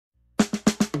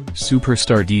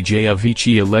Superstar DJ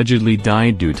Avicii allegedly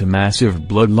died due to massive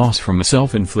blood loss from a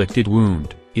self-inflicted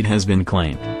wound, it has been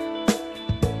claimed.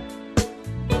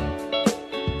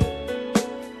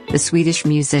 The Swedish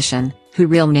musician, whose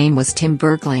real name was Tim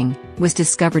Bergling, was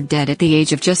discovered dead at the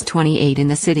age of just 28 in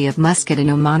the city of Muscat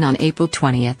in Oman on April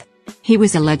 20. He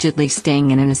was allegedly staying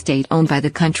in an estate owned by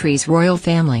the country's royal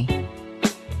family.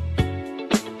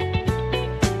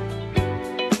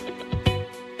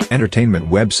 Entertainment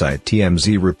website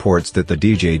TMZ reports that the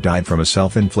DJ died from a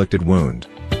self-inflicted wound.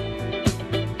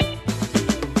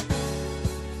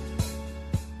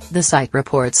 The site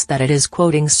reports that it is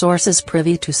quoting sources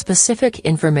privy to specific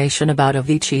information about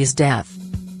Avicii's death.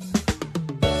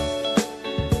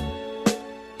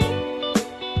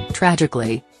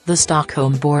 Tragically, the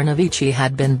Stockholm-born Avicii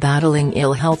had been battling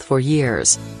ill health for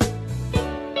years.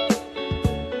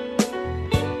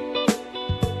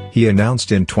 He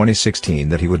announced in 2016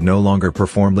 that he would no longer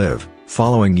perform live,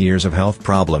 following years of health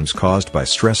problems caused by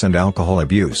stress and alcohol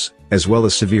abuse, as well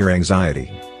as severe anxiety.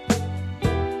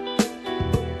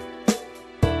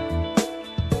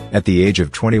 At the age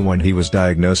of 21 he was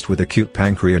diagnosed with acute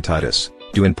pancreatitis,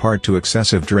 due in part to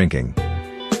excessive drinking.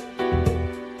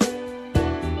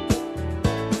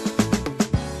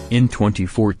 In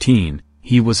 2014,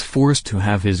 he was forced to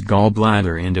have his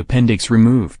gallbladder and appendix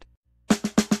removed.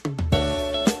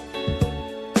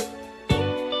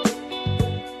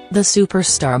 The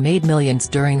superstar made millions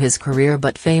during his career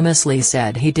but famously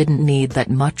said he didn't need that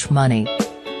much money.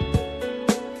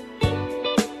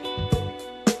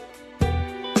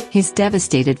 His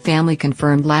devastated family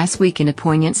confirmed last week in a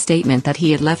poignant statement that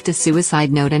he had left a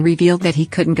suicide note and revealed that he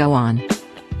couldn't go on.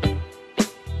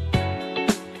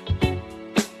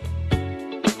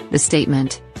 The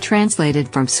statement, translated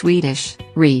from Swedish,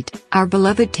 read, "Our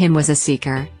beloved Tim was a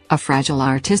seeker, a fragile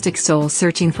artistic soul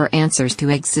searching for answers to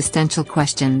existential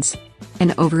questions.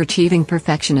 An overachieving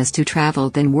perfectionist who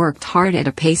traveled and worked hard at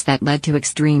a pace that led to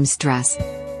extreme stress."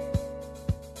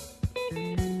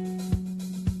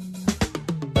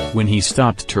 When he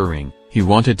stopped touring, he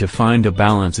wanted to find a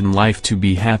balance in life to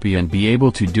be happy and be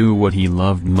able to do what he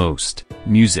loved most,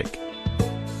 music.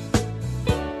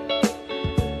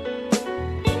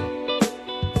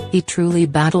 He truly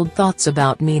battled thoughts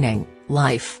about meaning,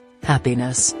 life,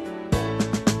 happiness.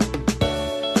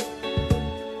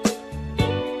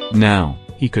 Now,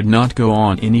 he could not go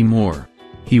on anymore.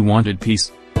 He wanted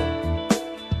peace.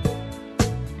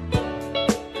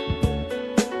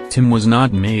 Tim was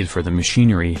not made for the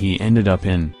machinery he ended up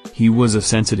in. He was a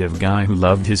sensitive guy who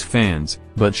loved his fans,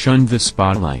 but shunned the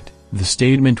spotlight, the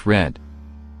statement read.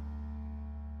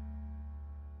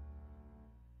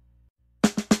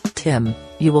 Tim,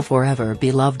 you will forever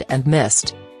be loved and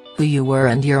missed. Who you were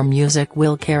and your music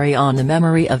will carry on the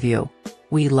memory of you.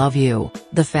 We love you,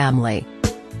 the family.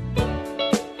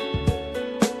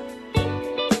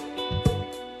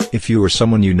 If you or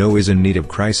someone you know is in need of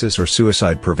crisis or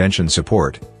suicide prevention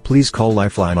support, please call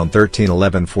Lifeline on 13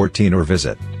 11 14 or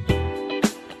visit